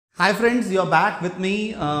Hi friends, you are back with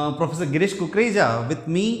me, Professor Girish Kukreja, with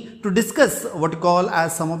me to discuss what you call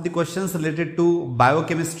as some of the questions related to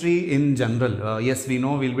biochemistry in general. Yes, we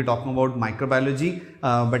know we'll be talking about microbiology,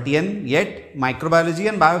 but yet microbiology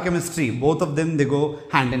and biochemistry, both of them, they go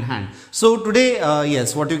hand in hand. So today,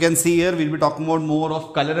 yes, what you can see here, we'll be talking about more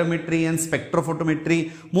of colorimetry and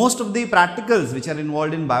spectrophotometry. Most of the practicals which are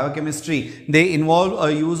involved in biochemistry, they involve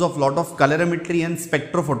a use of lot of colorimetry and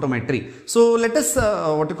spectrophotometry. So let us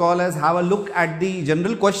what you call as have a look at the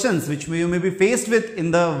general questions which you may be faced with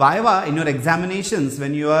in the Viva in your examinations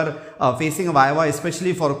when you are facing a Viva,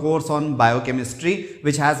 especially for a course on biochemistry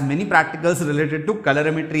which has many practicals related to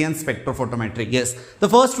colorimetry and spectrophotometry. Yes, the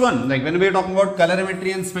first one, like when we are talking about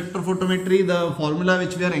colorimetry and spectrophotometry, the formula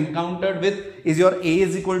which we are encountered with is your A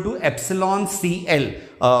is equal to epsilon CL.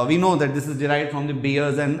 We know that this is derived from the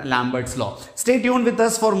Bayes and Lamberts law. Stay tuned with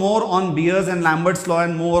us for more on Bayes and Lamberts law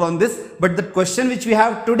and more on this. But the question which we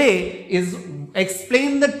have today is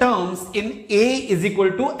explain the terms in A is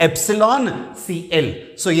equal to epsilon CL.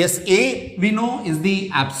 So yes, A we know is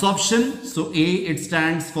the absorption. So A, it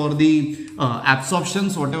stands for the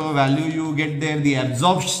absorption. So whatever value you get there, the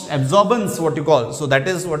absorbance what you call. So that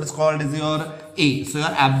is what is called is your A. So your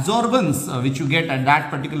absorbance which you get at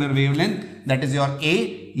that particular wavelength, that is your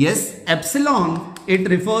A. Yes, epsilon, it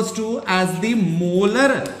refers to as the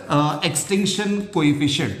molar extinction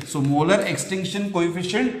coefficient. So molar extinction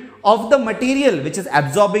coefficient of the material which is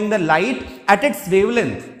absorbing the light at its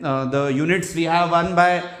wavelength. The units we have one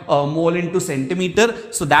by mole into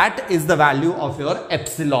centimeter. So that is the value of your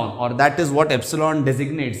epsilon, or that is what epsilon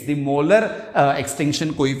designates, the molar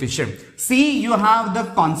extinction coefficient. C, you have the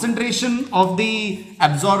concentration of the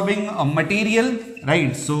absorbing material,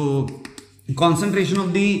 right? So concentration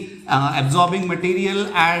of the absorbing material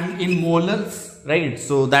and in molars, right?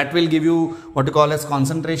 So that will give you what you call as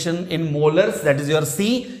concentration in molars, that is your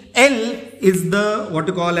C. L is the what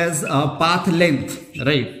you call as path length,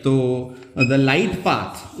 right? So the light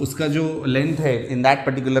path, uska jo length hai in that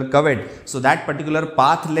particular cuvette, so that particular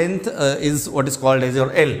path length is what is called as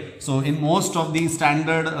your L. So in most of the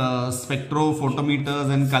standard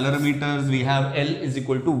spectrophotometers and colorimeters, we have L is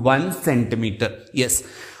equal to 1 centimeter. Yes.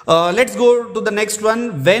 Let's go to the next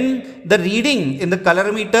one. When the reading in the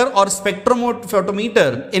colorimeter or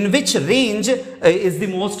spectrophotometer, in which range is the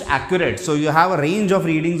most accurate? So you have a range of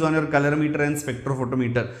readings on your colorimeter and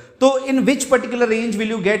spectrophotometer. So in which particular range will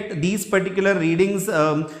you get these particular readings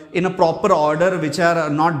in a proper order, which are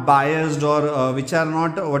not biased or which are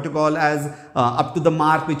not what you call as up to the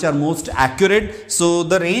mark, which are most accurate? So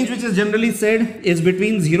the range which is generally said is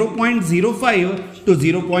between 0.05 to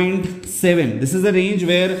 0.7. This is the range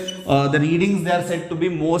where the readings they are said to be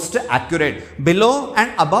most accurate. Below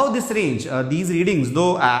and above this range, these readings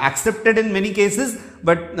though accepted in many cases,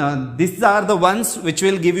 but these are the ones which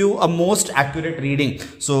will give you a most accurate reading.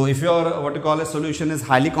 So if your what you call a solution is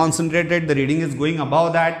highly concentrated, the reading is going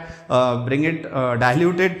above that, bring it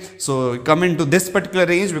diluted. So come into this particular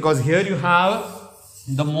range because here you have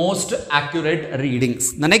the most accurate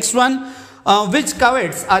readings. The next one, which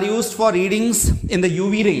cuvettes are used for readings in the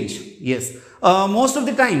UV range? Yes. Most of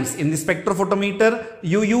the times in the spectrophotometer,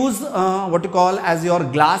 you use what you call as your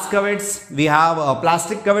glass cuvettes. We have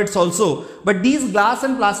plastic cuvettes also, but these glass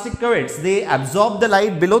and plastic cuvettes, they absorb the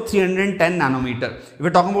light below 310 nanometer. If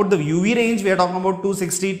we're talking about the UV range, we are talking about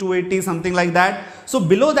 260, 280, something like that. So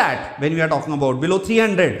below that, when we are talking about below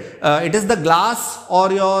 300, it is the glass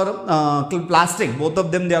or your plastic. Both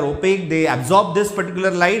of them, they are opaque. They absorb this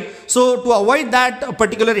particular light. So to avoid that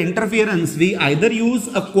particular interference, we either use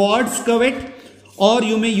a quartz cuvette or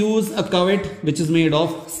you may use a cuvette which is made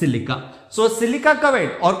of silica. So a silica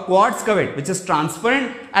cuvette or quartz cuvette which is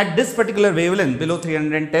transparent at this particular wavelength below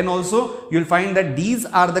 310 also, you will find that these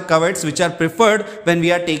are the cuvettes which are preferred when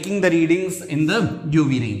we are taking the readings in the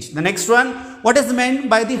UV range. The next one, what is meant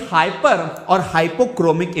by the hyper or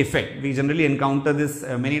hypochromic effect? We generally encounter this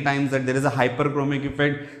many times, that there is a hyperchromic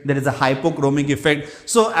effect, there is a hypochromic effect.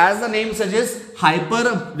 So as the name suggests,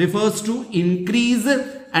 hyper refers to increase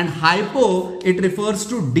and hypo, it refers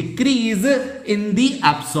to decrease in the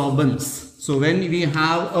absorbance. So when we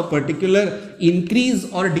have a particular increase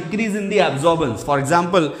or decrease in the absorbance, for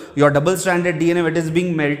example, your double-stranded DNA, it is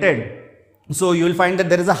being melted, so you will find that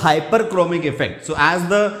there is a hyperchromic effect. So as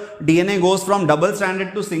the DNA goes from double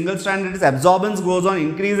stranded to single stranded, its absorbance goes on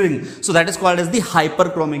increasing. So that is called as the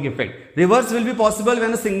hyperchromic effect. Reverse will be possible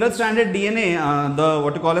when a single stranded DNA, the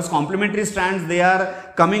what you call as complementary strands, they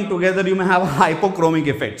are coming together, you may have a hypochromic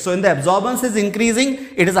effect. So when the absorbance is increasing,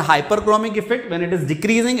 it is a hyperchromic effect. When it is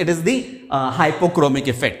decreasing, it is the hypochromic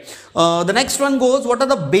effect. The next one goes, what are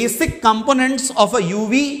the basic components of a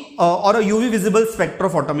UV or a UV visible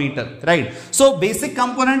spectrophotometer, right? So basic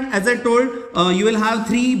component, as I told, you will have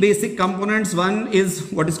three basic components. One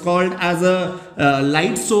is what is called as a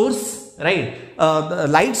light source, right? The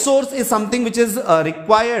light source is something which is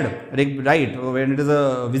required, right? When it is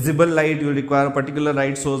a visible light, you will require a particular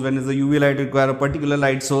light source. When it is a UV light, you require a particular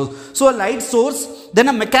light source. So a light source, then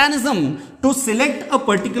a mechanism to select a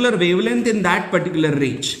particular wavelength in that particular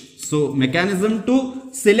range. So mechanism to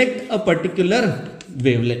select a particular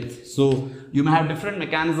wavelength. So you may have different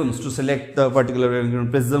mechanisms to select the particular wavelength,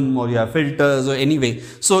 prism, or you have filters, or anyway.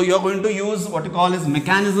 So you are going to use what you call as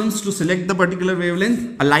mechanisms to select the particular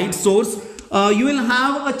wavelength, a light source. You will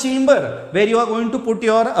have a chamber where you are going to put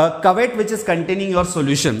your cuvette which is containing your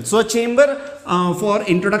solution. So a chamber for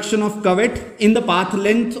introduction of cuvette in the path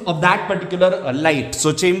length of that particular light.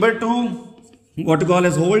 So chamber to what you call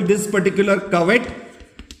as hold this particular cuvette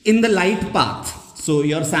in the light path. So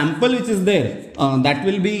your sample which is there, that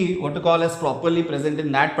will be what you call as properly present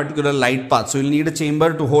in that particular light path. So you will need a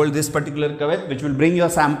chamber to hold this particular cuvette which will bring your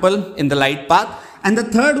sample in the light path. And the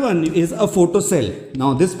third one is a photocell.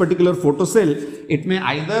 Now this particular photocell, it may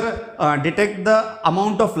either detect the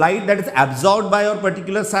amount of light that is absorbed by your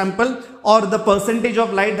particular sample or the percentage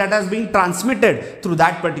of light that has been transmitted through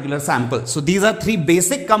that particular sample. So these are three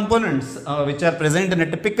basic components which are present in a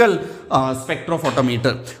typical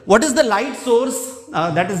spectrophotometer. What is the light source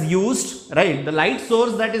that is used, right? The light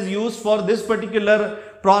source that is used for this particular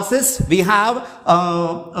process, we have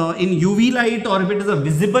in UV light, or if it is a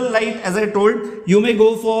visible light, as I told, you may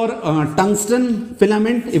go for tungsten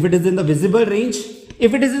filament if it is in the visible range.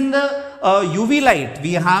 If it is in the UV light,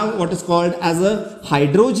 we have what is called as a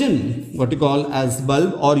hydrogen, what you call as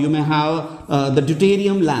bulb, or you may have the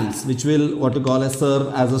deuterium lamps, which will what you call as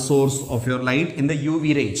serve as a source of your light in the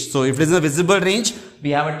UV range. So if it is in the visible range, we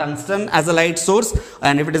have a tungsten as a light source,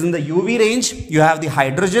 and if it is in the UV range, you have the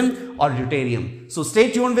hydrogen or deuterium. So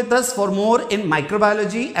stay tuned with us for more in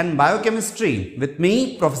microbiology and biochemistry with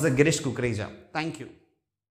me, Professor Girish Kukreja. Thank you.